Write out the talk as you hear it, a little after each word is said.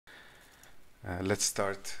Let's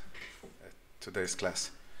start today's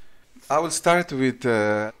class. I will start with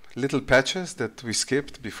little patches that we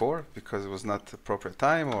skipped before because it was not appropriate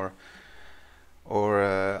time or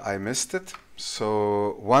I missed it.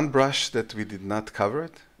 So one brush that we did not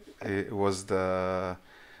cover it was the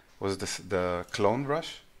clone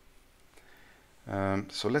brush.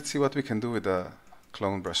 So let's see what we can do with the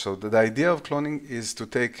clone brush. So the idea of cloning is to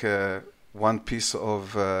take one piece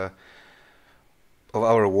of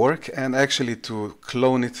our work and actually to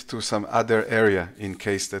clone it to some other area in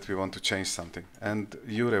case that we want to change something. And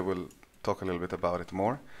Jure will talk a little bit about it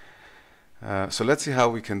more. So let's see how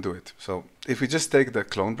we can do it. So if we just take the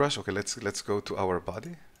clone brush, okay, let's go to our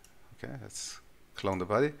body. Okay, let's clone the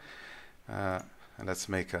body, and let's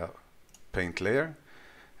make a paint layer.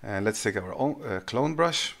 And let's take our own clone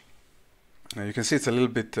brush. You can see it's a little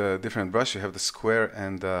bit different brush. You have the square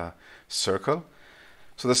and the circle.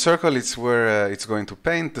 So the circle is where it's going to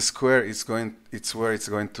paint. The square is where it's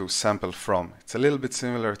going to sample from. It's a little bit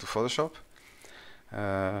similar to Photoshop.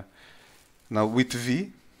 Now with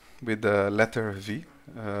V, with the letter V,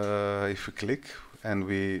 if we click and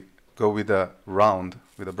we go with a round,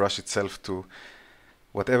 with the brush itself to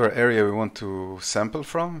whatever area we want to sample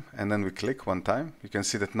from, and then we click one time, you can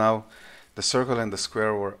see that now the circle and the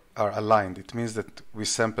square are aligned. It means that we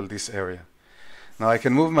sample this area. Now I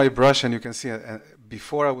can move my brush and you can see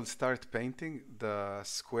before I will start painting, the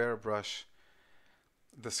square brush,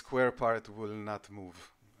 the square part will not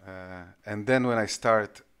move. And then when I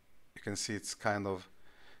start, you can see it's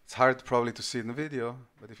it's hard probably to see in the video,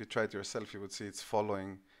 but if you try it yourself, you would see it's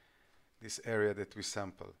following this area that we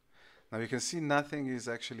sample. Now you can see nothing is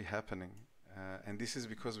actually happening. And this is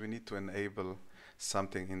because we need to enable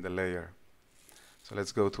something in the layer. So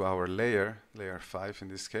let's go to our layer 5 in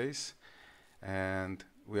this case, and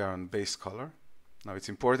we are on base color. Now it's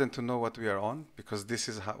important to know what we are on because this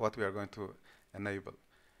is what we are going to enable.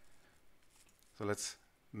 So let's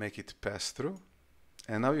make it pass through.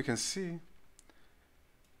 And now you can see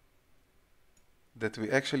that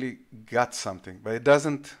we actually got something, but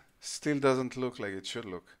it still doesn't look like it should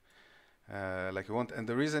look. Like we want, and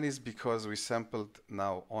the reason is because we sampled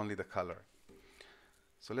now only the color.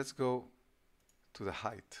 So let's go to the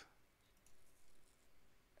height.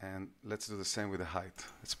 And let's do the same with the height.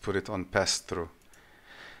 Let's put it on pass through.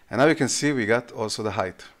 And now you can see we got also the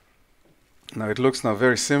height. Now it looks now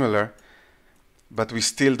very similar, but we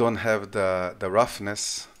still don't have the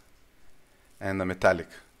roughness and the metallic.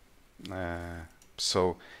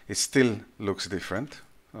 So it still looks different.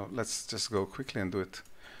 So let's just go quickly and do it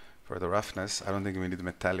for the roughness. I don't think we need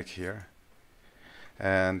metallic here.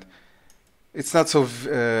 And it's not so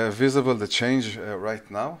visible, the change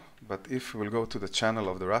right now, but if we'll go to the channel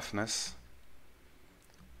of the roughness,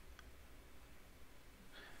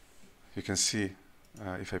 you can see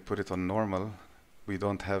if I put it on normal, we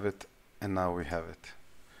don't have it, and now we have it.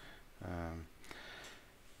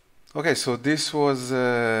 Okay, so this was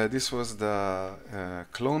the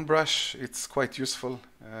clone brush. It's quite useful,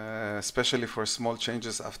 especially for small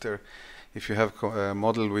changes after. If you have a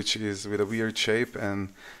model which is with a weird shape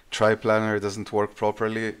and tri-planar doesn't work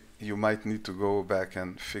properly, you might need to go back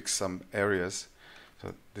and fix some areas.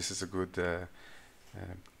 So this is a good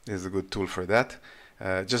tool for that.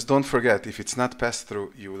 Just don't forget, if it's not passed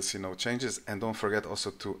through, you will see no changes, and don't forget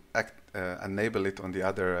also to enable it on the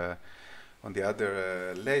other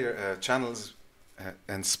layer channels,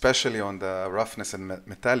 and especially on the roughness and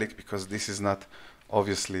metallic, because this is not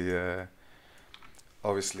obviously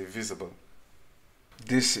visible.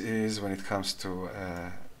 This is when it comes to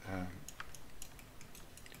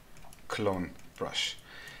clone brush.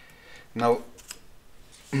 Now,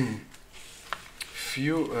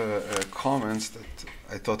 few comments that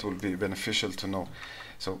I thought would be beneficial to know.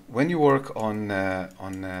 So when you work on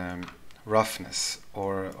roughness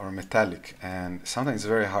or metallic, and sometimes it's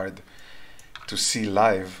very hard to see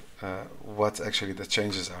live what actually the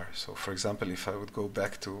changes are. So for example, if I would go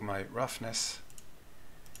back to my roughness,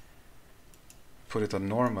 put it on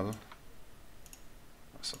normal,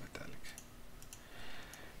 also metallic.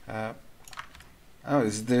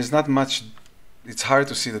 There's not much, it's hard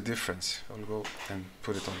to see the difference. I'll go and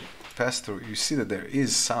put it on pass through. You see that there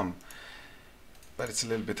is some, but it's a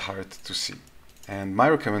little bit hard to see. And my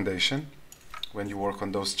recommendation when you work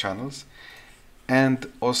on those channels,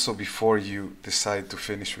 and also before you decide to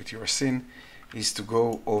finish with your scene, is to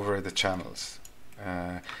go over the channels.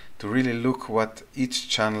 To really look what each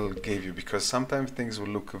channel gave you, because sometimes things will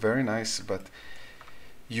look very nice, but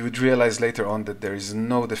you would realize later on that there is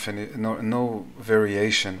no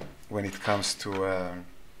variation when it comes to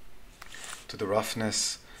the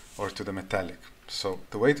roughness or to the metallic. So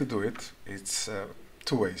the way to do it, it's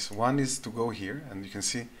two ways. One is to go here, and you can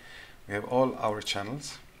see we have all our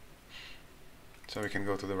channels. So we can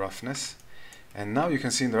go to the roughness. And now you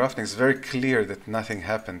can see in the roughness, it's very clear that nothing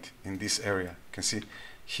happened in this area. You can see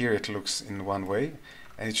here it looks in one way,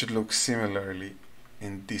 and it should look similarly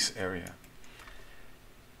in this area.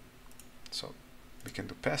 So we can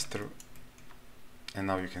do pass-through, and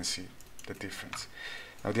now you can see the difference.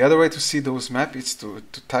 Now the other way to see those maps is to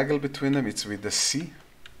toggle between them. It's with the C.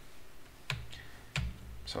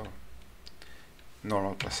 So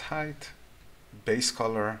normal plus height, base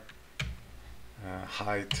color,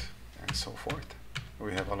 height, and so forth.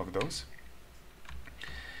 We have all of those.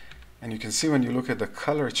 And you can see when you look at the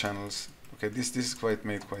color channels, okay, this is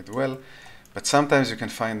made quite well, but sometimes you can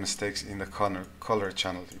find mistakes in the color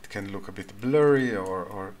channel. It can look a bit blurry,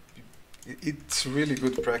 or it's really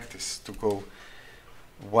good practice to go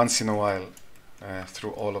once in a while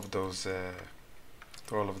through all of those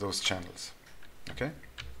channels. Okay,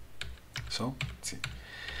 so let's see.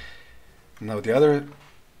 Now the other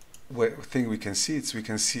thing we can see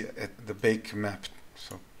at the bake map.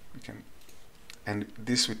 So we can, and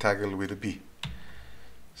this we toggle with a B.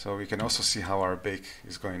 So we can also see how our bake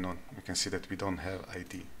is going on. We can see that we don't have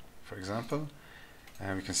ID, for example,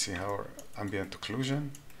 and we can see how our ambient occlusion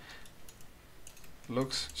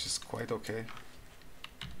looks, which is quite okay,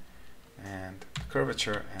 and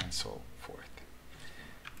curvature, and so forth.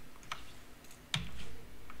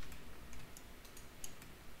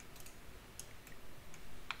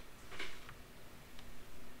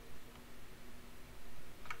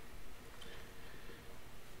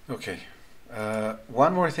 Okay,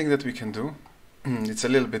 one more thing that we can do. It's a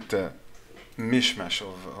little bit mishmash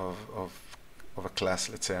of a class.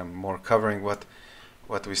 Let's say I'm more covering what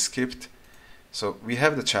we skipped. So we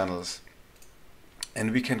have the channels,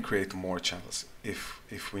 and we can create more channels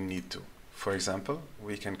if we need to. For example,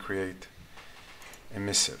 we can create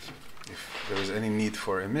emissive. If there is any need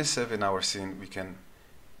for emissive in our scene, we can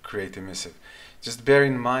create emissive. Just bear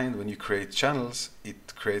in mind, when you create channels,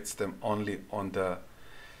 it creates them only on the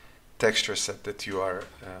texture set that you are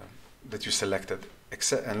that you selected,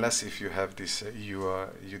 except unless if you have this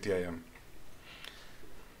UDIM.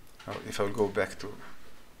 Now, if I will go back to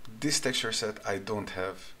this texture set, I don't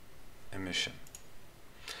have emission.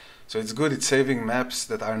 So it's good, it's saving maps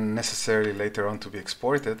that aren't necessarily later on to be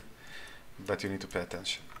exported, but you need to pay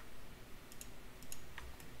attention.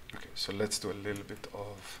 Okay, so let's do a little bit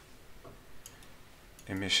of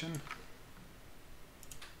emission.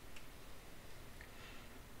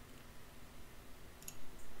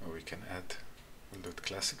 Or we can add, we'll do it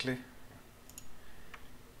classically.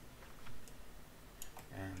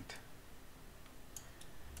 And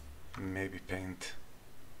maybe paint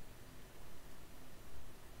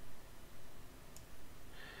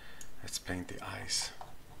let's paint the eyes.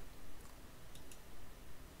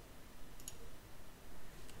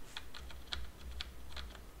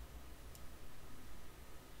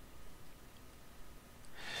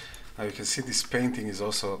 Now you can see this painting is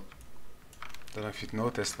also, I don't know if you've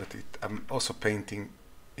noticed, but I'm also painting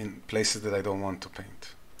in places that I don't want to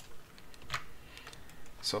paint.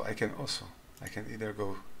 So I can either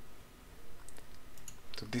go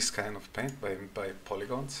to this kind of paint by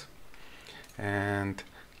polygons, and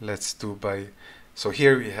let's do by, so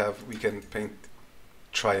here we can paint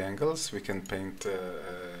triangles, we can paint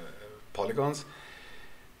polygons,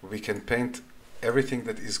 we can paint everything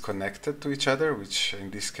that is connected to each other, which in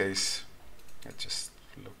this case, let's just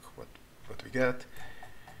look what we get.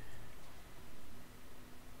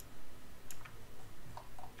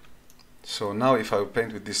 So now if I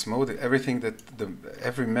paint with this mode, everything that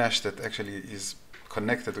every mesh that actually is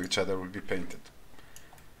connected to each other will be painted.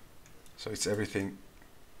 So it's everything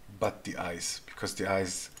but the eyes, because the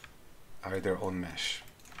eyes are their own mesh.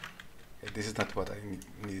 Okay, this is not what I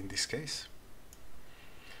need in this case.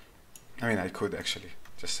 I mean, I could actually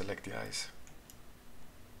just select the eyes,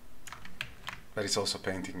 but it's also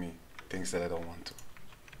painting me things that I don't want to.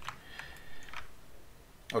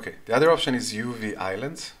 Okay, the other option is UV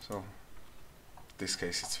islands. So in this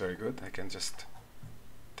case it's very good. I can just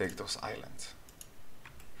take those islands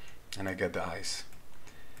and I get the eyes.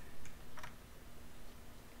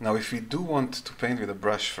 Now if we do want to paint with a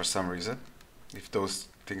brush for some reason, if those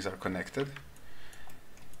things are connected,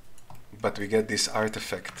 but we get this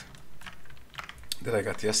artifact that I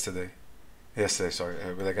got that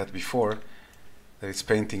I got before, that it's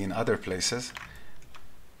painting in other places,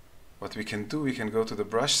 what we can do, we can go to the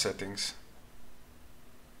brush settings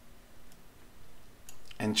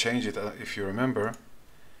and change it, if you remember,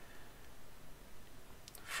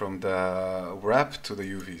 from the wrap to the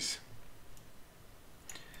UVs.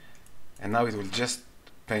 And now it will just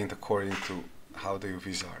paint according to how the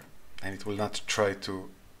UVs are, and it will not try to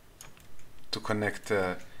connect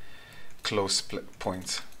close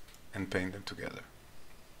points and paint them together.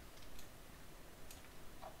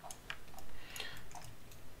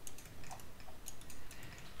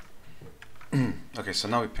 Okay, so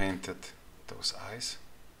now we painted those eyes,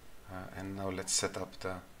 and now let's set up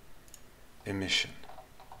the emission.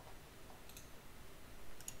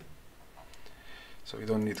 So we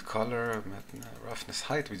don't need color, roughness,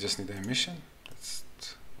 height, we just need the emission. Let's,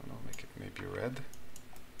 I don't know, make it maybe red.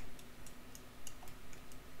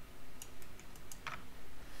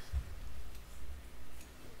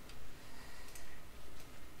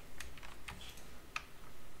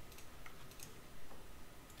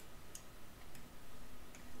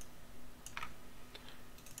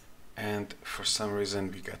 And for some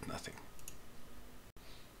reason we got nothing.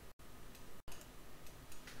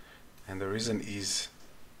 And the reason is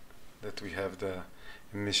that we have the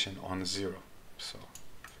emission on 0, so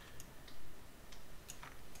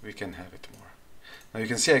we can have it more. Now you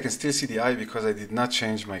can see I can still see the eye because I did not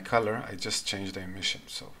change my color, I just changed the emission.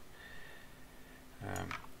 So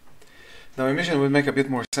now emission will make a bit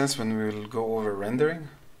more sense when we will go over rendering,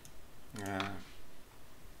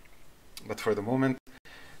 but for the moment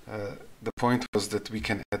the point was that we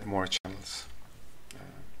can add more channels,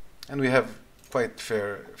 and we have quite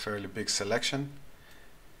fairly big selection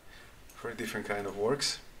for different kind of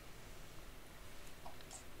works.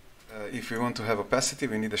 If we want to have opacity,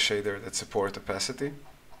 we need a shader that supports opacity,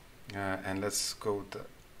 and let's go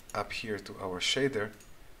up here to our shader,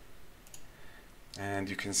 and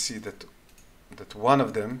you can see that one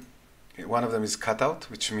of them is cut out,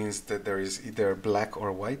 which means that there is either black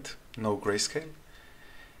or white, no grayscale,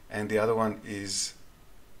 and the other one is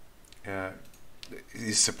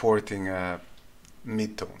supporting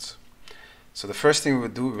midtones. So the first thing we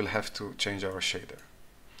would do, we will have to change our shader,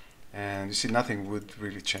 and you see nothing would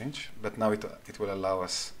really change, but now it will allow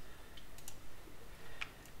us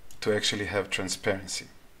to actually have transparency.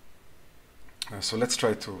 So let's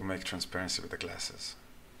try to make transparency with the glasses.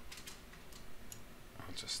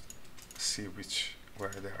 I'll just see where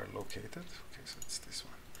they are located. Okay, so it's this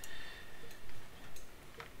one.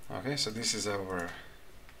 Okay, so this is our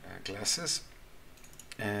glasses,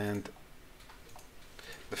 and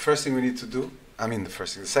the first thing we need to do,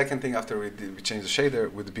 the second thing after we change the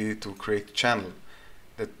shader would be to create a channel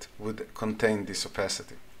that would contain this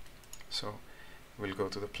opacity. So we'll go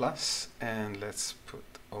to the plus and let's put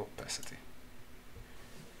opacity.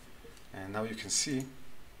 And now you can see,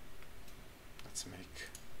 let's make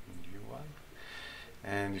a new one,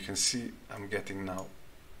 and you can see I'm getting now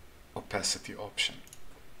opacity option.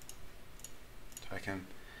 So I can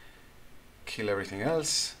kill everything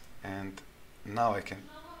else, and now I can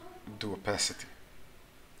do opacity.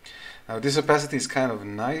 Now this opacity is kind of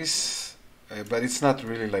nice, but it's not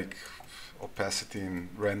really like opacity in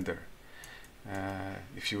render.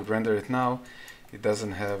 If you would render it now, it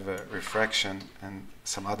doesn't have refraction and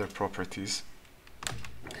some other properties,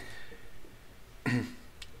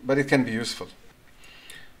 but it can be useful.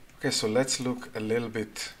 Okay, so let's look a little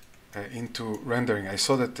bit into rendering. I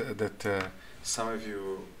saw that some of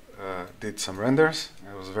you did some renders.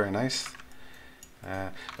 It was very nice.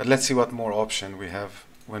 But let's see what more option we have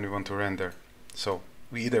when we want to render. So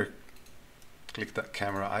we either click the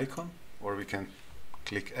camera icon, or we can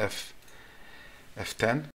click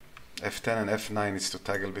F10. F10 and F9 is to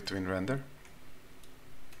toggle between render.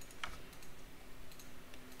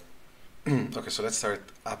 Okay, so let's start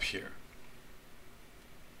up here.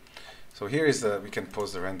 So here is we can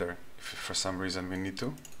pause the render if for some reason we need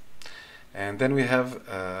to. And then we have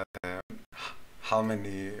how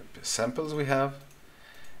many samples we have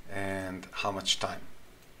and how much time.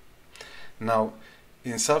 Now,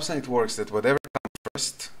 in Substance it works that whatever comes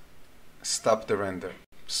first, stop the render.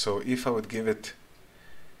 So if I would give it,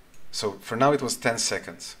 so for now it was 10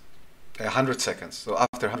 seconds, 100 seconds. So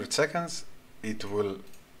after 100 seconds, it will,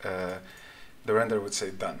 the render would say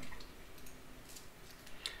done.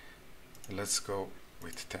 Let's go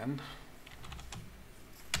with 10.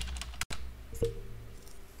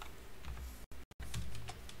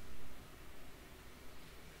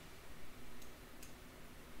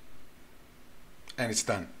 And it's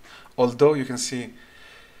done. Although you can see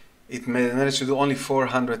it managed to do only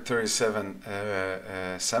 437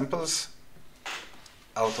 samples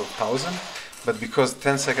out of 1,000, but because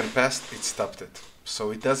 10 seconds passed, it stopped it.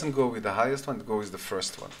 So it doesn't go with the highest one, it goes with the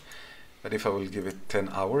first one. But if I will give it 10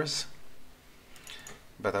 hours,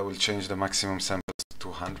 but I will change the maximum samples to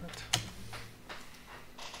 200.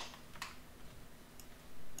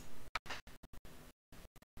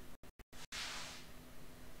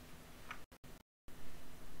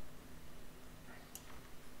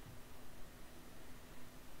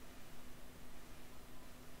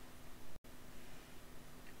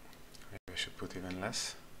 should put even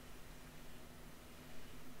less.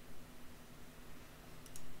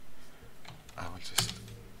 I will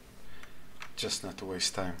just not to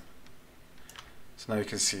waste time. So now you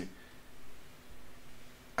can see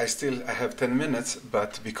I have 10 minutes,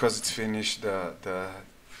 but because it's finished the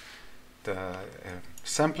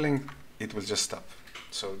sampling, it will just stop.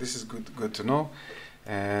 So this is good to know.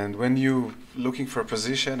 And when you looking for a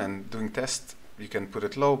position and doing tests, you can put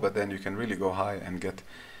it low, but then you can really go high and get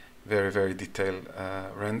very detailed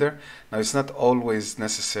render. Now it's not always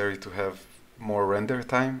necessary to have more render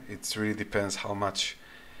time. It really depends how much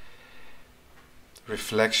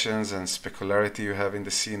reflections and specularity you have in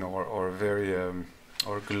the scene,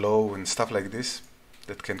 or glow and stuff like this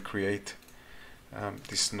that can create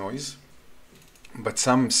this noise. But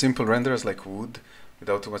some simple renders like wood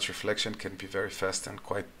without too much reflection can be very fast and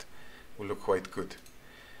will look quite good.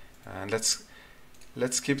 And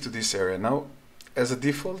let's keep to this area. Now, as a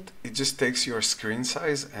default, it just takes your screen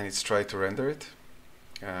size and it's try to render it,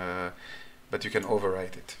 but you can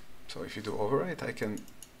overwrite it. So if you do overwrite, I can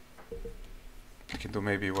do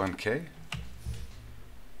maybe 1K.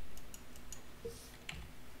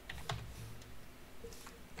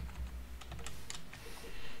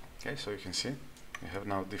 Okay, so you can see you have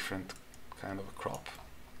now different kind of a crop.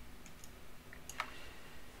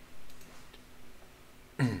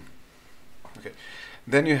 Okay,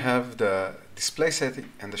 then you have the display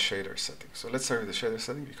setting and the shader setting. So let's start with the shader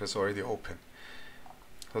setting because it's already open.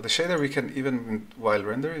 So the shader, we can, even while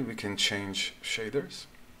rendering, we can change shaders.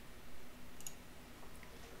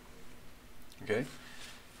 Okay.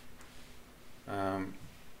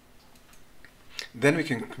 Then we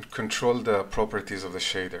can control the properties of the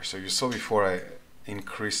shader. So you saw before I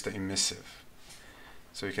increased the emissive.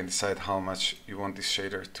 So you can decide how much you want this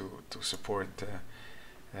shader to support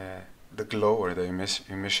the glow or the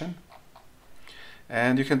emission.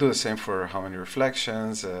 And you can do the same for how many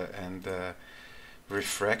reflections and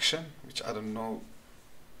refraction, which I don't know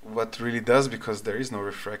what really does because there is no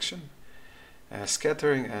refraction.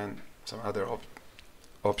 Scattering and some other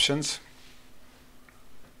options.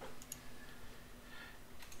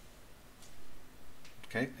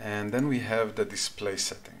 Okay, and then we have the display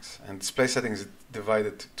settings. And display settings is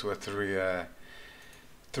divided to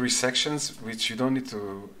three sections, which you don't need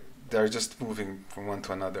to, they're just moving from one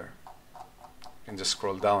to another. You can just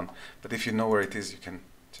scroll down. But if you know where it is, you can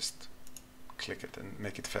just click it and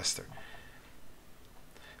make it faster.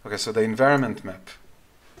 Okay, so the environment map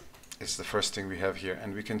is the first thing we have here,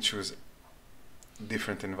 and we can choose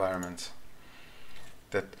different environments.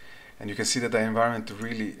 And you can see that the environment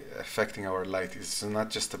really affecting our light. It's not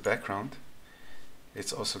just the background,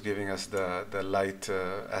 it's also giving us the light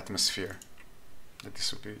atmosphere. That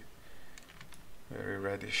this would be very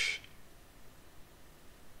reddish.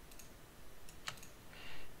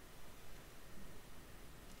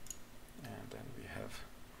 And then we have,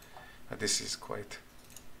 this is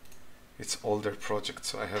it's older project,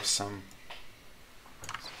 so I have some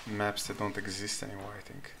maps that don't exist anymore, I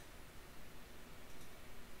think.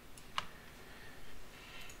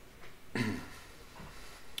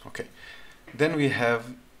 Okay, then we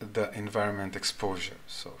have the environment exposure.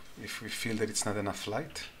 So if we feel that it's not enough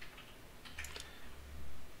light,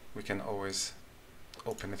 we can always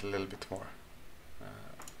open it a little bit more.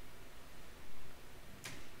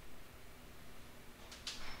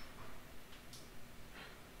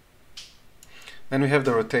 Then we have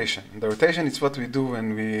the rotation. The rotation is what we do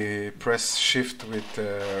when we press shift with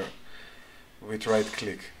right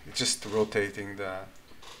click. It's just rotating the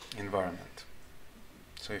environment.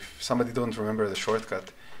 So if somebody don't remember the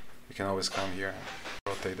shortcut, you can always come here and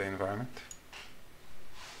rotate the environment.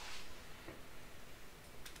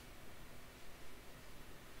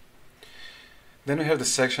 Then we have the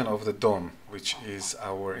section of the dome, which is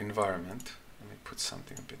our environment. Let me put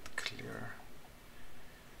something a bit clearer.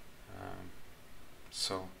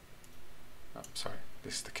 Sorry,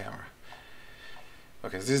 this is the camera.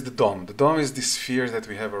 Okay, this is the dome. The dome is the sphere that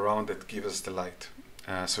we have around that gives us the light.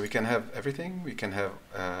 So we can have everything. We can have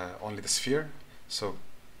only the sphere. So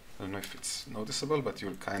I don't know if it's noticeable, but we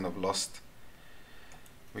kind of lost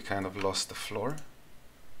the floor.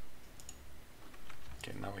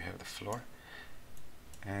 Okay, now we have the floor,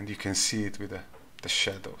 and you can see it with the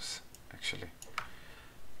shadows. Actually,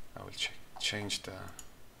 I will change the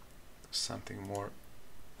something more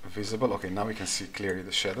visible. Okay, now we can see clearly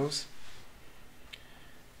the shadows.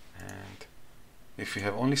 And if we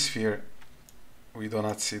have only sphere, we do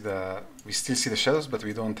not see we still see the shadows, but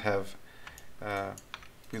we don't have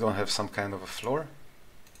some kind of a floor.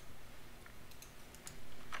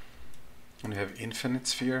 When we have infinite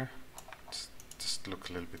sphere, just look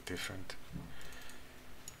a little bit different.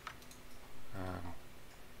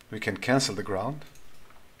 we can cancel the ground.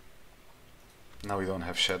 Now we don't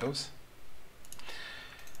have shadows.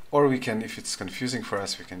 Or we can, if it's confusing for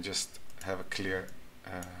us, we can just have a clear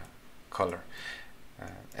color.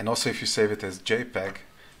 And also if you save it as JPEG,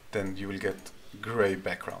 then you will get gray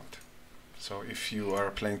background. So if you are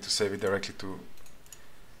planning to save it directly to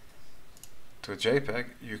a JPEG,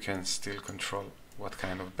 you can still control what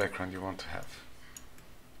kind of background you want to have.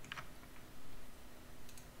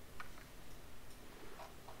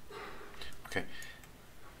 Okay.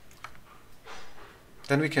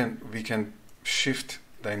 Then we can shift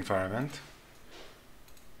the environment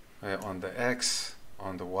on the X,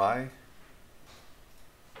 on the Y.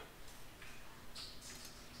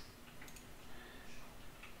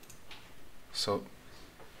 So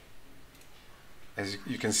as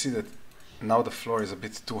you can see that now the floor is a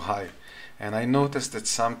bit too high, and I noticed that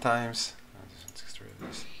sometimes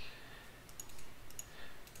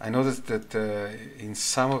in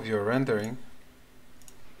some of your rendering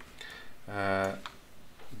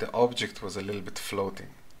the object was a little bit floating,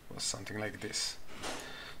 was something like this.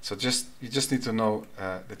 So you just need to know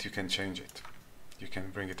that you can change it. You can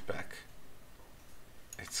bring it back.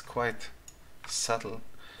 It's quite subtle,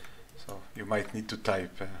 so you might need to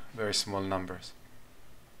type very small numbers.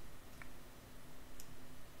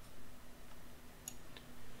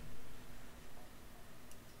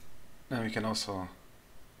 Now we can also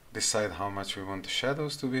decide how much we want the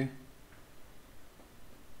shadows to be.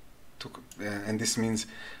 And this means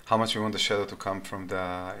how much we want the shadow to come from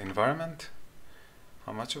the environment,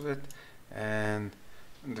 how much of it, and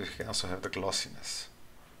we can also have the glossiness.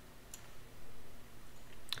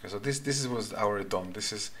 Okay, so this was our DOM.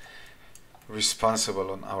 This is responsible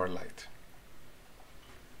on our light.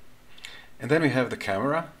 And then we have the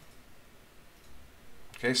camera.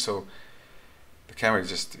 Okay, so the camera is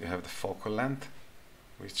just, you have the focal length,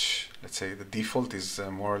 which, let's say, the default is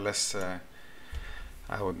more or less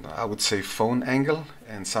I would say phone angle,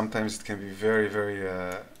 and sometimes it can be very, very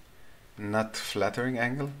not flattering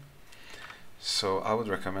angle. So I would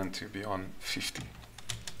recommend to be on 50.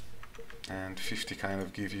 And 50 kind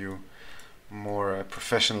of give you more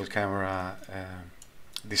professional camera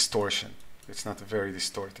distortion. It's not very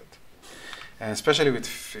distorted. And especially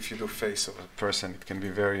if you do face of a person, it can be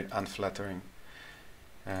very unflattering.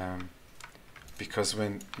 Because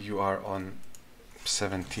when you are on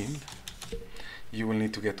 17, you will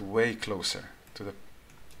need to get way closer to the,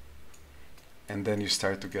 and then you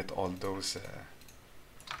start to get all those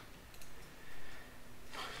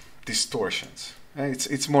distortions.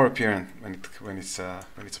 It's more apparent when it's a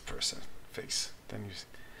person face.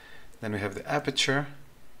 Then we have the aperture,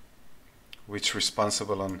 which is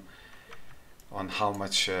responsible on how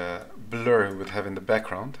much blur we would have in the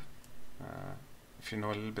background. If you know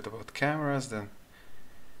a little bit about cameras, then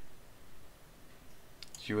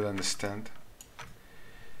you will understand.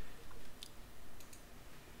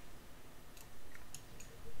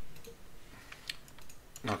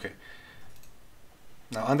 Okay.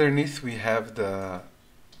 Now underneath we have the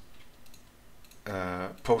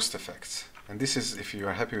post effects, and this is if you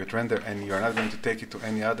are happy with render and you are not going to take it to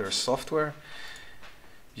any other software,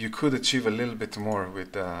 you could achieve a little bit more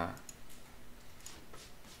with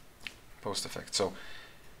post effects. So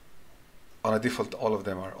on a default all of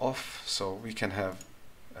them are off, so we can have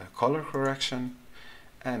color correction,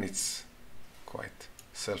 and it's quite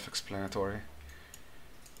self-explanatory.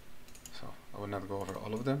 I will not go over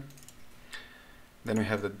all of them. Then we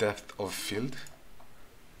have the depth of field.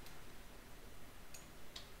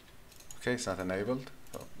 Okay, it's not enabled,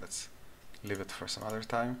 so let's leave it for some other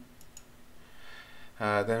time.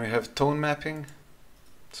 Then we have tone mapping,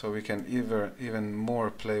 so we can even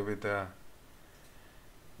more play with the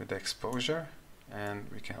exposure, and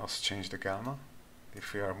we can also change the gamma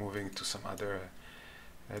if we are moving to some other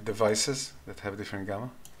devices that have different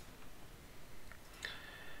gamma.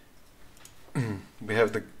 We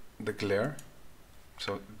have the glare,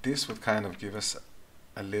 so this would kind of give us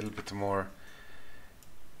a little bit more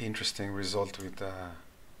interesting result with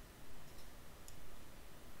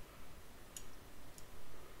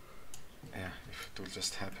yeah, if it will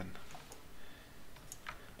just happen.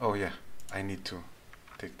 Oh yeah, I need to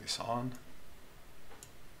take this on.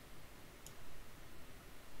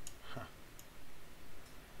 Huh.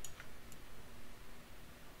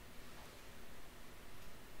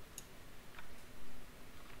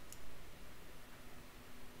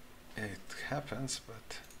 It happens,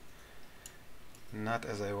 but not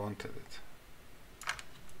as I wanted it.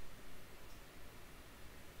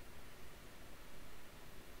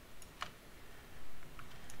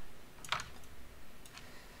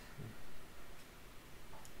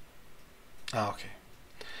 Okay.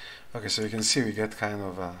 Okay, so you can see we get kind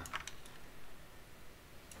of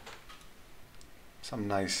some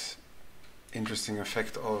nice, interesting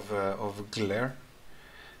effect of glare,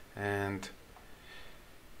 and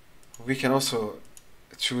we can also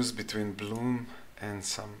choose between bloom and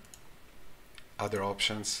some other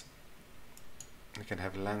options. You can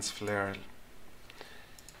have lens flare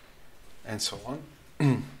and so on.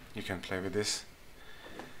 You can play with this.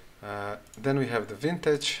 Then we have the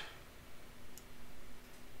vintage,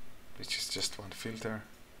 which is just one filter,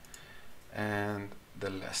 and the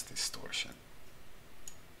less distortion.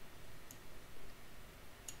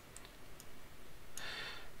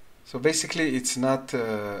 So basically it's not,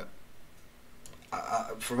 from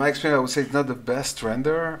my experience I would say it's not the best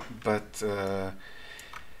renderer, but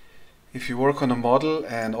if you work on a model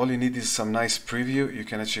and all you need is some nice preview, you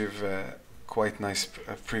can achieve quite nice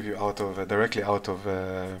preview out of directly out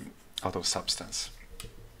of Substance,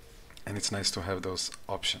 and it's nice to have those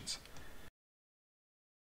options.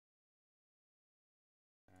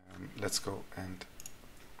 Let's go and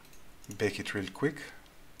bake it real quick,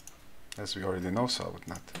 as we already know, so I would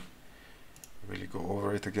not really go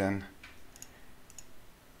over it again.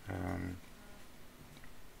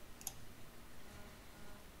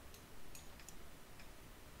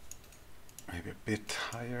 Maybe a bit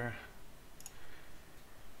higher.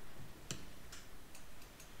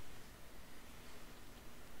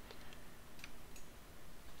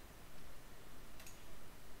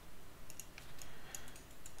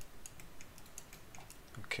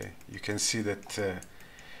 Okay, you can see that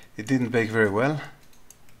it didn't bake very well.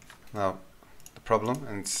 Now, the problem,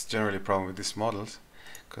 and it's generally a problem with these models,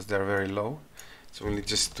 because they're very low, so we need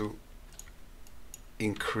just to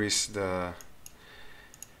increase the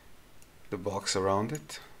box around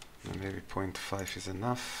it. Maybe 0.5 is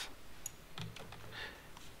enough.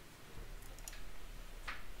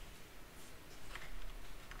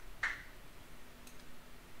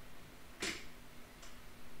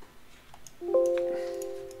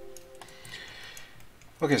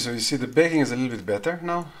 Okay, so you see the baking is a little bit better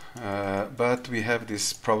now, but we have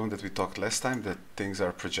this problem that we talked last time, that things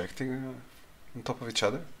are projecting on top of each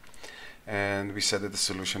other, and we said that the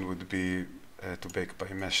solution would be to bake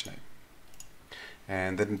by mesh name.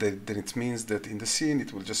 And then it means that in the scene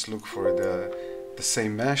it will just look for the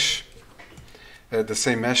same mesh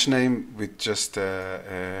name with just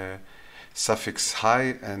suffix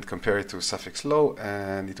high and compare it to suffix low,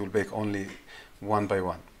 and it will bake only one by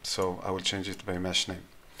one. So I will change it by mesh name.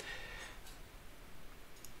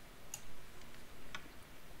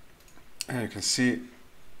 And you can see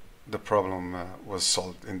the problem was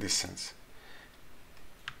solved in this sense.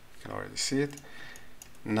 You can already see it.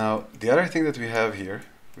 Now, the other thing that we have here,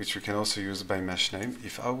 which we can also use by mesh name,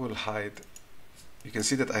 if I will hide, you can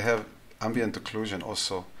see that I have ambient occlusion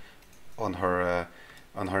also on her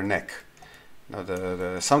neck. Now,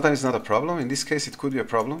 sometimes it's not a problem. In this case, it could be a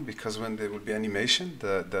problem because when there would be animation,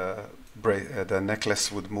 the necklace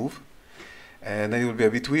would move, and then it would be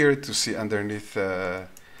a bit weird to see underneath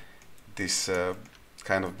this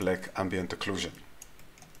kind of black ambient occlusion.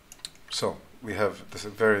 So we have this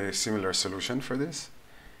very similar solution for this.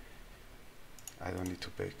 I don't need to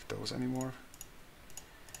bake those anymore.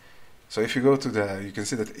 So if you go to you can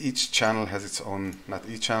see that each channel has its own, not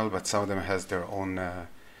each channel, but some of them has their own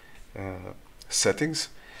settings.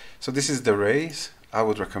 So this is the rays. I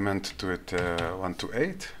would recommend to do it 1 to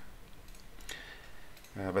 8.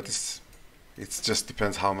 But it just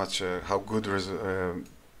depends how much, how good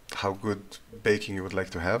baking you would like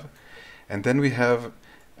to have. And then we have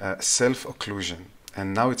self-occlusion.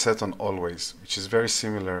 And now it's set on always, which is very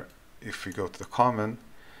similar. If we go to the common,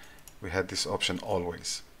 we had this option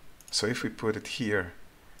always. So if we put it here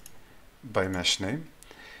by mesh name,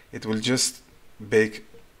 it will just bake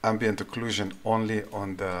ambient occlusion only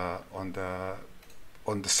on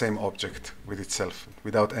the same object with itself,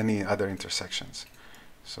 without any other intersections.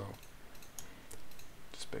 So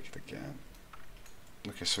just bake it again.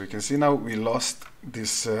 Okay, so you can see now we lost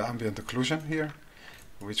this ambient occlusion here,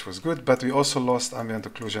 which was good, but we also lost ambient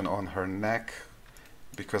occlusion on her neck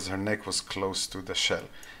because her neck was close to the shell.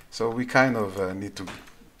 So we kind of need to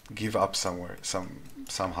give up somewhere,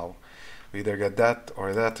 somehow. We either get that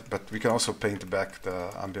or that, but we can also paint back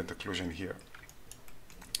the ambient occlusion here.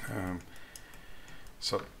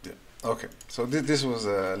 So yeah, okay. So this was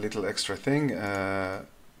a little extra thing.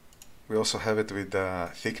 We also have it with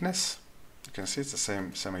thickness. You can see it's the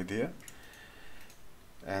same idea.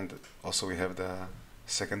 And also we have the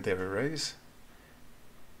secondary rays.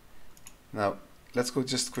 Now let's go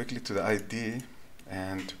just quickly to the ID,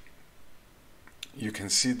 and you can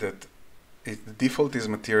see that the default is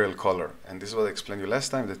material color, and this is what I explained you last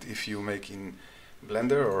time, that if you make in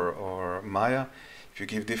Blender or Maya, if you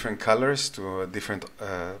give different colors to a different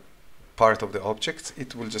part of the object,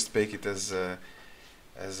 it will just make it as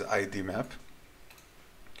ID map.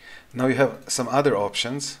 Now you have some other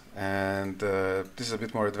options, and this is a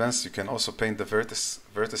bit more advanced. You can also paint the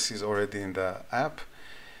vertices already in the app,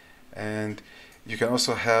 and you can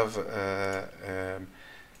also have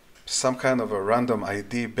some kind of a random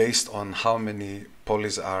ID based on how many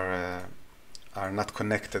polys are not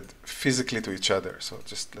connected physically to each other. So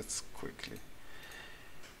just let's quickly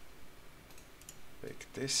make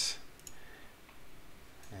this,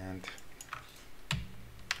 and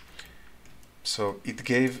so it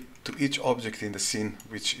gave to each object in the scene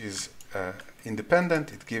which is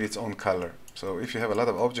independent, it gives its own color. So if you have a lot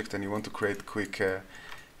of objects and you want to create quick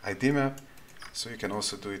ID map, so you can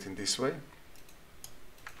also do it in this way.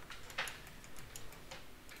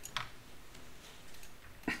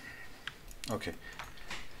 Okay,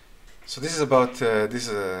 so this is about this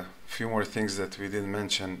is a few more things that we didn't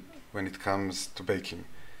mention when it comes to baking.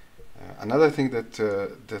 Another thing that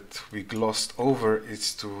that we glossed over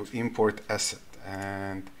is to import asset,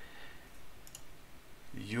 and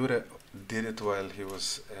Jure did it while he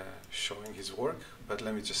was showing his work, but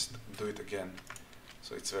let me just do it again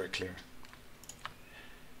so it's very clear.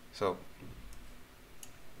 So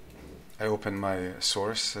I open my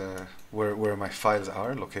source where my files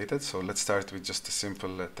are located. So let's start with just a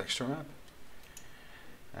simple texture map,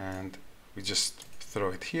 and we just throw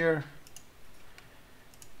it here.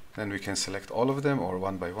 Then we can select all of them or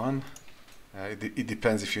one by one. It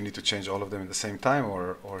depends if you need to change all of them at the same time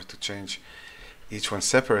or to change each one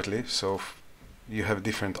separately. So you have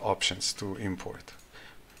different options to import.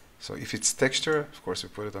 So if it's texture, of course we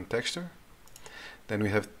put it on texture. Then we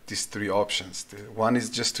have these three options. One is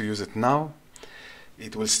just to use it now.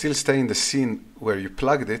 It will still stay in the scene where you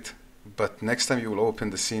plugged it, but next time you will open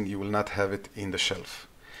the scene, you will not have it in the shelf.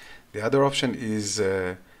 The other option is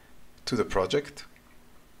to the project.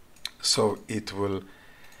 So it will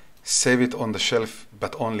save it on the shelf,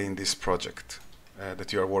 but only in this project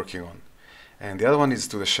that you are working on. And the other one is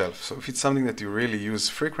to the shelf. So if it's something that you really use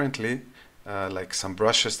frequently, like some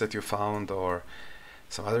brushes that you found or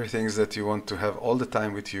some other things that you want to have all the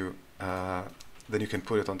time with you, then you can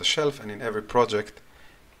put it on the shelf, and in every project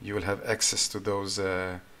you will have access to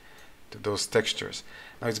those textures.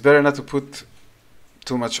 Now it's better not to put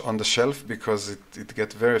too much on the shelf because it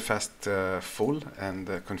gets very fast full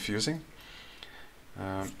and confusing.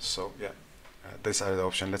 So yeah, these are the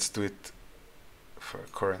options. Let's do it for a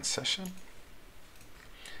current session,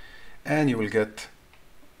 and you will get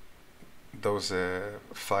those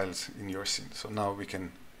files in your scene. So now we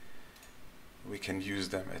can use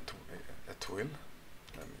them at will.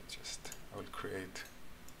 Let me just, I will create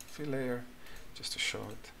fill layer just to show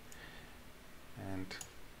it, and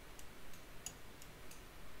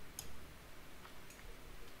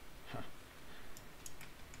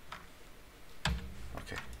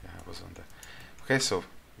okay, yeah, I was on that. Okay, so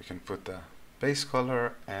we can put the base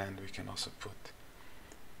color, and we can also put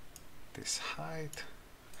this height,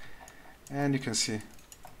 and you can see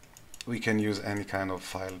we can use any kind of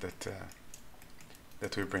file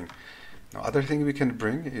that we bring. Now, other thing we can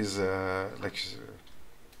bring is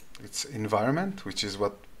its environment, which is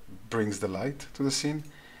what brings the light to the scene,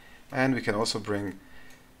 and we can also bring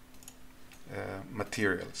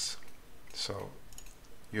materials. So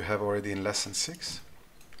you have already in lesson 6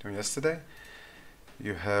 from yesterday,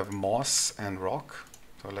 you have moss and rock.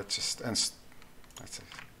 So let's say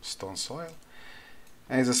stone soil,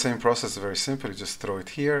 and it's the same process, very simple. You just throw it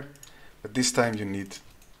here, but this time you need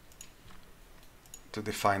to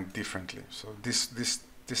define differently. So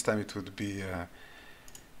this time it would be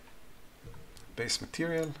base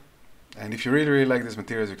material, and if you really like these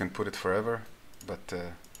materials, you can put it forever, but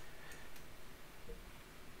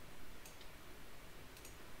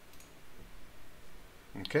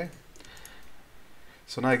okay.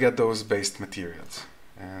 So now I get those based materials,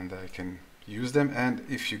 and I can use them. And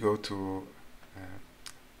if you go to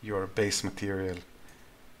your base material,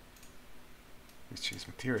 which is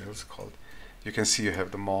materials called, you can see you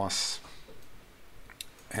have the moss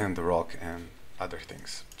and the rock and other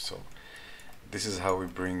things. So this is how we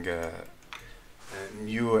bring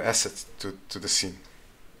new assets to the scene.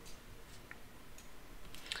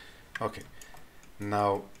 Okay,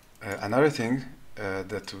 now another thing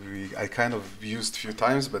that I kind of used a few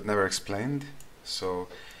times but never explained. So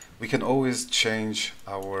we can always change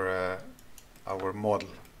our model.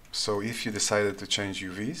 So if you decided to change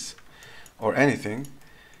UVs or anything,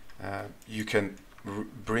 you can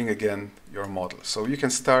bring again your model. So you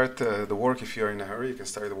can start the work if you're in a hurry. You can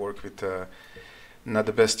start the work with not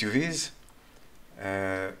the best UVs,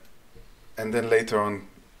 and then later on,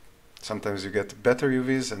 sometimes you get better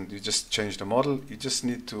UVs and you just change the model. You just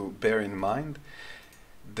need to bear in mind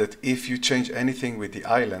that if you change anything with the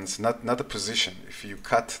islands, not a position, if you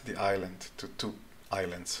cut the island to 2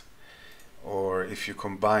 islands, or if you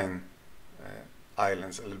combine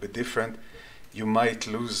islands a little bit different, you might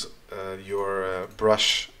lose your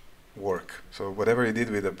brush work. So whatever you did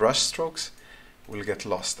with the brush strokes will get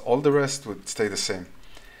lost. All the rest would stay the same.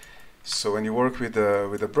 So when you work with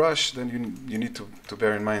a brush, then you need to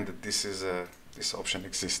bear in mind that this option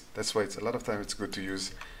exists. That's why a lot of times it's good to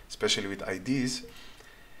use, especially with IDs,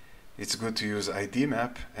 it's good to use ID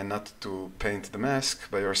map and not to paint the mask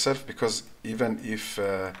by yourself, because even if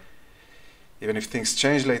things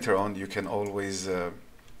change later on, you can always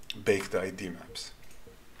bake the ID maps.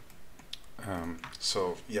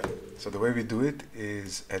 So the way we do it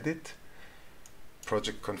is edit,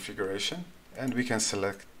 project configuration, and we can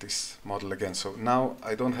select this model again. So now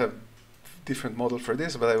I don't have different model for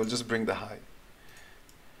this, but I will just bring the high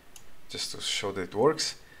just to show that it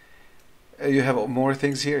works. You have more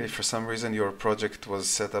things here. If for some reason your project was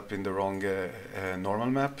set up in the wrong normal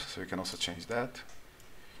map, so you can also change that.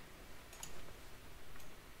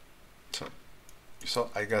 So you saw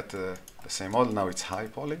I got the same model. Now it's high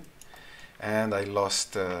poly, and I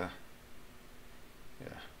lost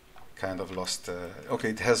kind of lost. Okay,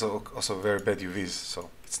 it has also very bad UVs, so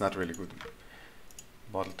it's not really good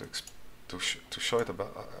model to show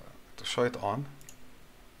it on.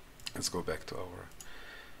 Let's go back to our.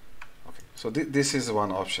 Okay, so this is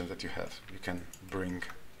one option that you have. You can bring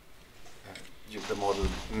the model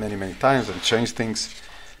many times and change things,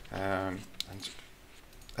 and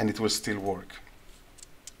it will still work.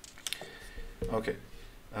 Okay,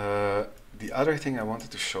 the other thing I wanted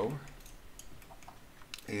to show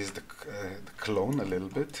is the clone a little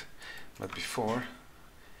bit, but before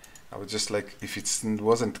I would just like, if it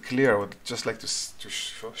wasn't clear, I would just like to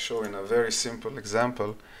show in a very simple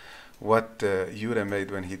example what Jure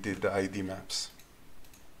made when he did the ID maps.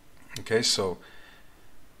 Okay, so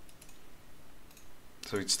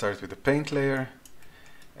it starts with the paint layer,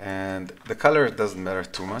 and the color doesn't matter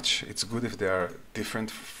too much. It's good if they are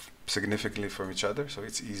different significantly from each other, so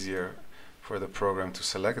it's easier for the program to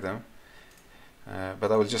select them.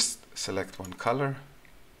 But I will just select one color.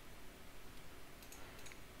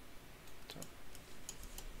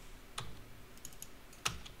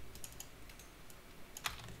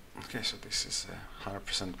 Okay, so this is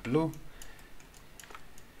 100% blue.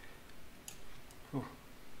 Ooh.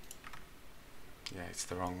 Yeah, it's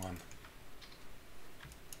the wrong one.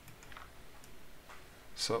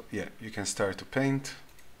 So yeah, you can start to paint.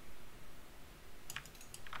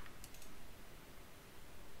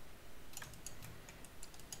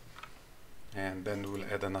 And then we'll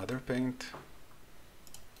add another paint.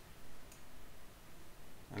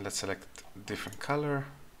 And let's select a different color.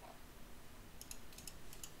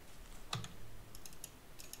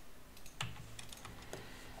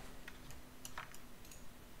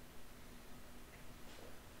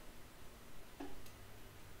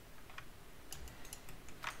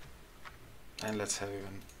 And let's have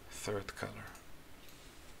even third color.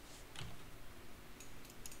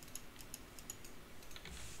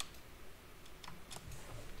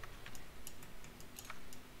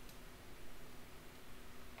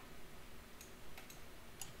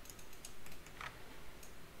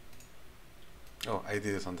 Oh, I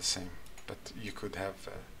did it on the same, but you could have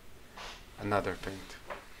another paint.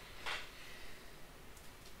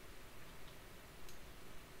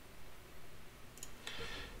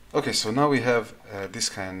 Okay, so now we have this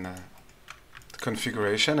kind of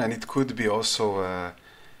configuration, and it could be also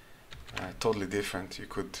totally different. You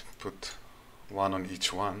could put one on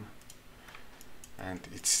each one, and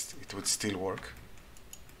it would still work.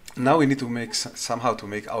 Now we need to make somehow to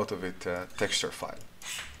make out of it a texture file.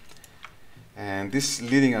 And this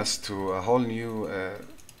leading us to a whole new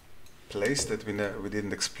place that we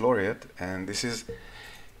didn't explore yet, and this is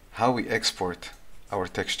how we export our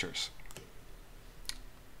textures.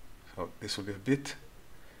 So this will be a bit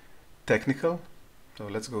technical. So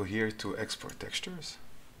let's go here to export textures.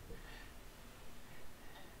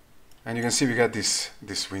 And you can see we got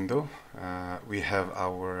this window. We have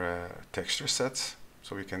our texture sets,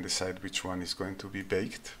 so we can decide which one is going to be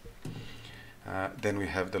baked. Then we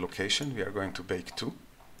have the location. We are going to bake to.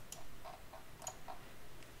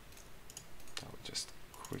 I'll just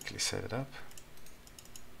quickly set it up.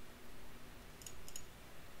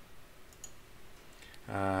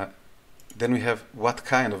 Then we have what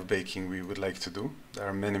kind of baking we would like to do. There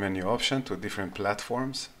are many options to different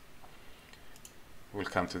platforms. We'll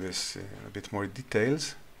come to this in a bit more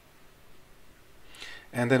details.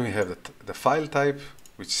 And then we have the file type.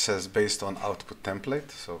 which says based on output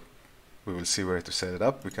template. So we will see where to set it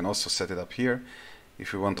up. We can also set it up here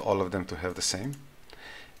if we want all of them to have the same.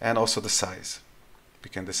 And also the size.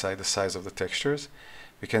 We can decide the size of the textures.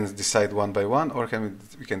 We can decide one by one, or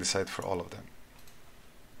we can decide for all of them.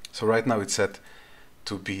 So right now it's set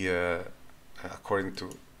to be according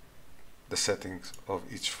to the settings of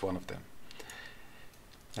each one of them.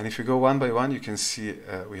 And if you go one by one, you can see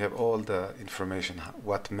we have all the information.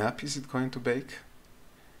 What map is it going to bake?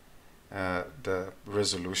 The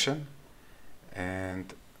resolution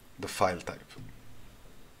and the file type.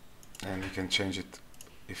 And you can change it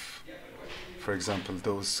if, for example,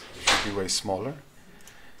 those should be way smaller.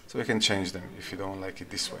 So we can change them if you don't like it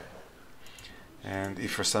this way. And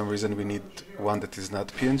if for some reason we need one that is not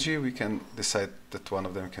PNG, we can decide that one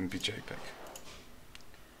of them can be JPEG.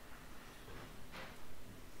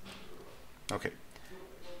 Okay.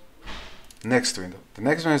 Next window. The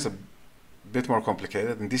next one is a bit more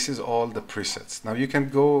complicated, and this is all the presets. Now you can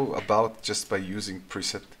go about just by using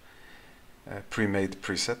preset, pre-made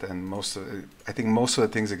preset, and I think most of the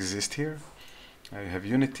things exist here. You have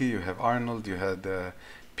Unity, you have Arnold, you had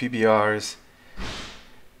PBRs,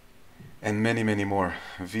 and many, many more.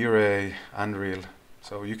 V-Ray, Unreal.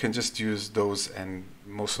 So you can just use those, and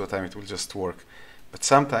most of the time it will just work. But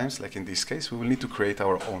sometimes, like in this case, we will need to create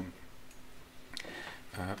our own.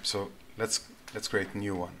 So let's create a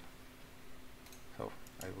new one. So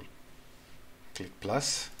I will click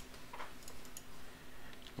plus.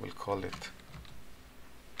 We'll call it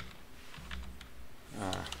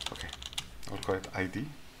okay. I'll call it ID.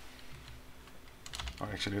 Or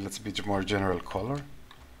actually, let's be more general color.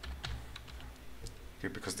 Okay,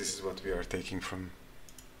 because this is what we are taking from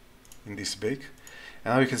in this bake.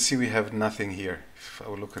 And now you can see we have nothing here. If I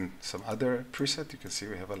will look in some other preset, you can see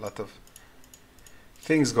we have a lot of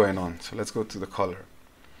things going on. So let's go to the color.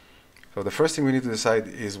 So the first thing we need to decide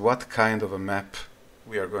is what kind of a map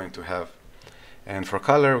we are going to have. And for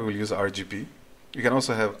color, we will use RGB. We can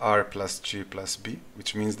also have R plus G plus B,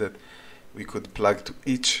 which means that we could plug to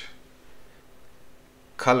each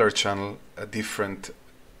color channel a different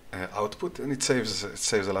output, and it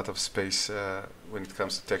saves a lot of space when it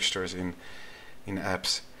comes to textures in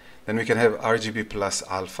apps. Then we can have RGB plus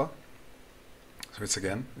alpha. So it's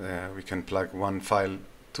again, we can plug one file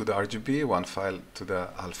to the RGB, one file to the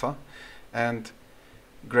alpha, and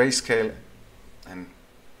grayscale and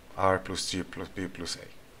R plus G plus B plus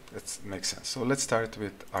A. That makes sense. So let's start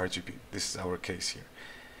with RGB. This is our case here.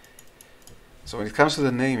 So when it comes to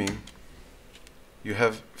the naming, you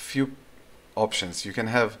have few options. You can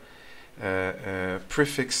have a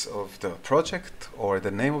prefix of the project, or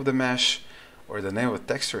the name of the mesh, or the name of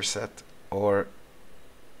the texture set, or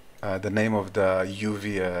the name of the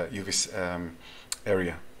UV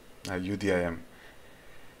area, UDIM.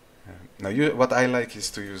 Now, what I like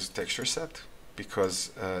is to use texture set,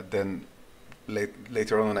 because then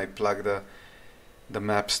later on when I plug the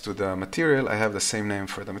maps to the material, I have the same name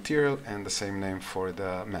for the material and the same name for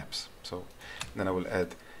the maps. So then I will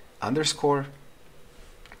add underscore,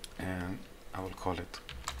 and I will call it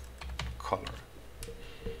color.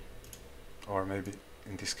 Or maybe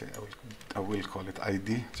in this case, I will call it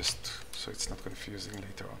ID, just so it's not confusing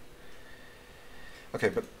later on. Okay,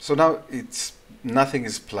 but so now nothing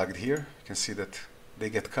is plugged here. You can see that they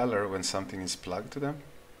get color when something is plugged to them.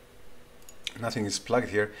 Nothing is plugged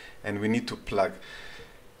here, and we need to plug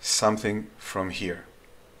something from here.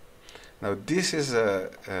 Now this is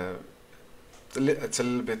it's a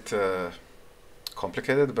little bit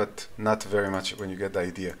complicated, but not very much when you get the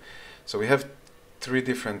idea. So we have three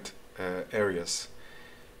different areas.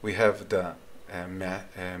 We have the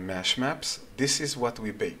mesh maps. This is what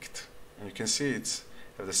we baked, and you can see it's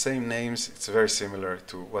have the same names. It's very similar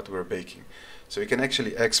to what we're baking. So you can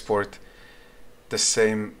actually export the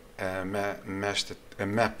same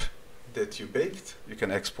map that you baked. You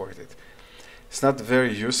can export it. It's not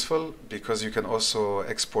very useful because you can also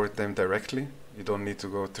export them directly. You don't need to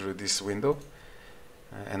go through this window,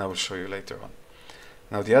 and I will show you later on.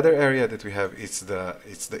 Now the other area that we have is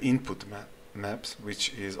the input maps,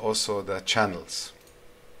 which is also the channels.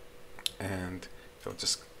 And if I'll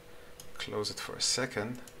just close it for a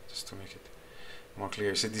second, just to make it more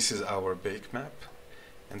clear. See, this is our bake map,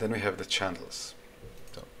 and then we have the channels.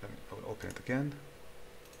 So I will open it again,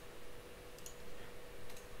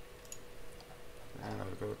 and I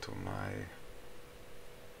will go to my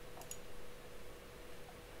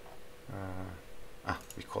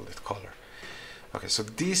we called it color. Okay, so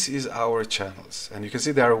this is our channels, and you can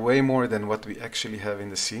see there are way more than what we actually have in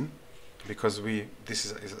the scene, because this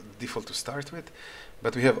is a default to start with,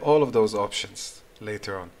 but we have all of those options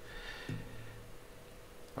later on.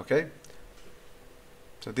 Okay,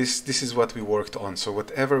 So this is what we worked on. So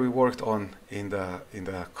whatever we worked on in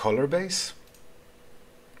the color base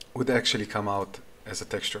would actually come out as a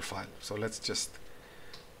texture file. So let's just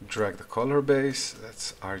drag the color base.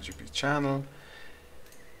 That's RGB channel.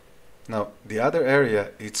 Now the other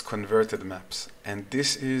area, it's converted maps, and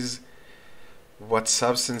this is what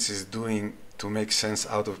Substance is doing to make sense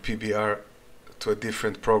out of PBR to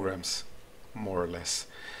different programs, more or less.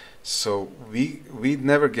 So we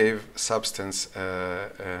never gave Substance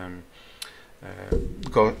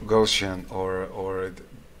Gaussian or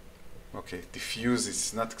okay, diffuse.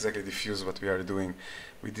 It's not exactly diffuse what we are doing.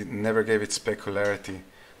 We never gave it specularity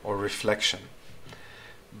or reflection.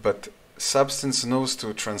 But Substance knows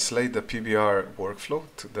to translate the PBR workflow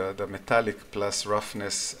to the metallic plus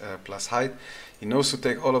roughness plus height. He knows to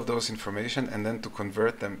take all of those information and then to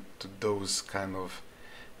convert them to those kind of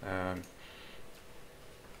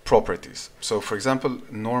properties. So for example,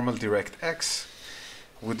 normal DirectX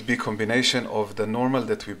would be combination of the normal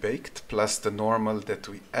that we baked plus the normal that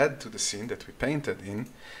we add to the scene that we painted in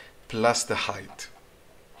plus the height.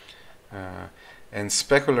 And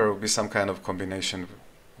specular would be some kind of combination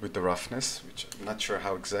with the roughness, which I'm not sure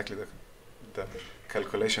how exactly the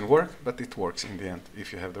calculation works, but it works in the end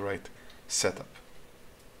if you have the right setup.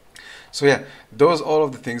 So yeah, those all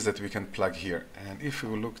of the things that we can plug here. And if we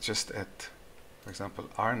look just at, for example,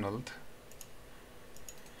 Arnold,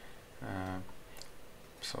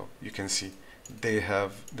 so you can see they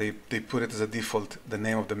put it as a default, the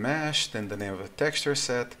name of the mesh, then the name of the texture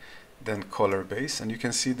set, then color base, and you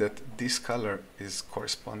can see that this color is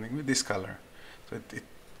corresponding with this color. So it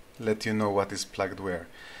let you know what is plugged where.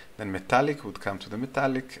 Then metallic would come to the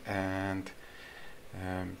metallic, and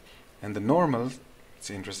the normal, it's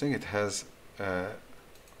interesting, it has the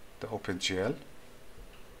OpenGL,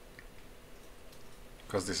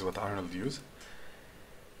 because this is what Arnold used.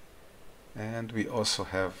 And we also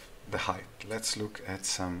have the height. Let's look at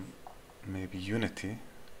some maybe Unity.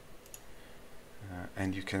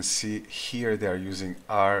 And you can see here they are using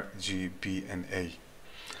R, G, B, and A.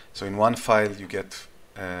 So in one file you get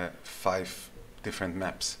 5 different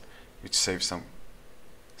maps, which saves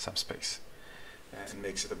some space and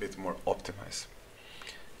makes it a bit more optimized.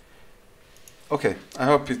 Okay, I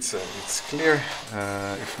hope it's clear.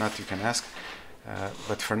 If not, you can ask.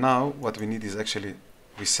 But for now, what we need is actually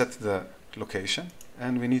we set the location,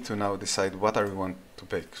 and we need to now decide what we want to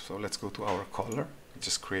bake. So let's go to our color. We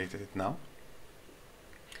just created it now.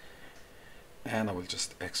 And I will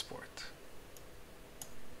just export.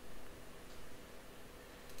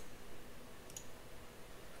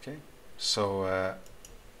 Okay, so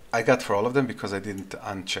I got for all of them because I didn't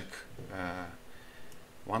uncheck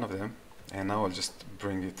one of them, and now I'll just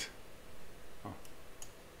bring it. Oh,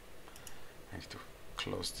 I need to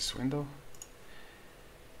close this window,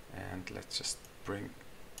 and let's just bring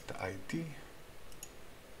the ID.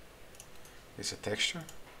 It's a texture.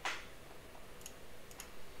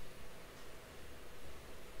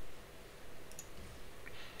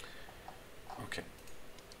 Okay,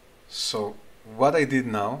 so what I did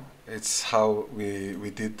now, it's how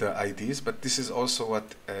we did the IDs, but this is also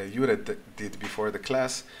what Jure did before the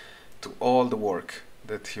class to all the work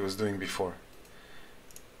that he was doing before.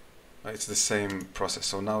 It's the same process.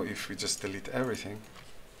 So now if we just delete everything,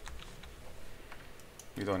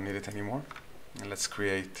 we don't need it anymore. And let's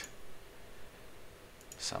create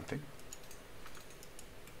something.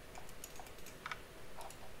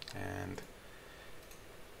 And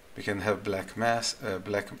we can have black mask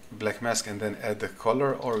and then add the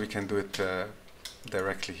color, or we can do it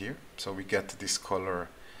directly here. So we get this color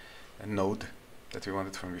node that we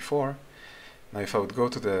wanted from before. Now if I would go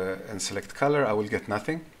to and select color, I will get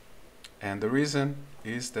nothing. And the reason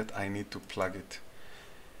is that I need to plug it.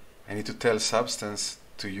 I need to tell Substance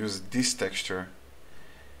to use this texture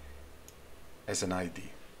as an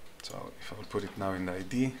ID. So if I will put it now in the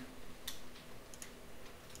ID,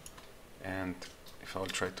 and if I will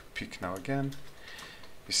try to pick now again,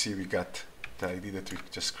 you see we got the ID that we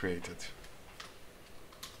just created.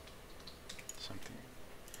 Something.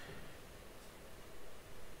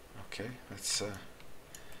 Okay, that's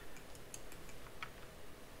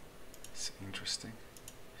it's interesting.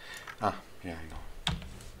 Ah, yeah, I know.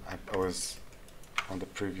 I was on the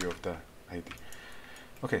preview of the ID.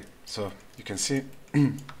 Okay, so you can see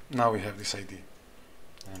now we have this ID,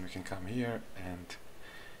 and we can come here, and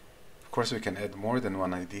of course we can add more than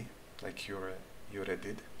one ID, like Jure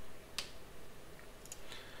did.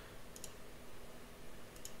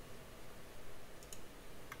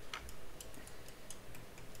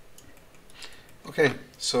 Okay,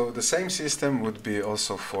 so the same system would be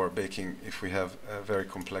also for baking if we have a very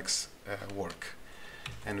complex work.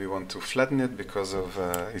 and we want to flatten it because of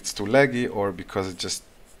it's too laggy, or because it just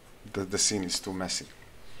the scene is too messy.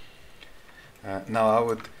 Now I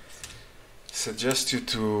would suggest you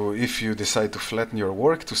to, if you decide to flatten your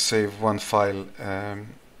work, to save one file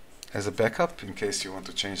as a backup in case you want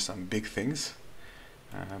to change some big things.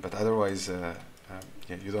 But otherwise, yeah,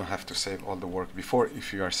 you don't have to save all the work before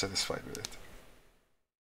if you are satisfied with it.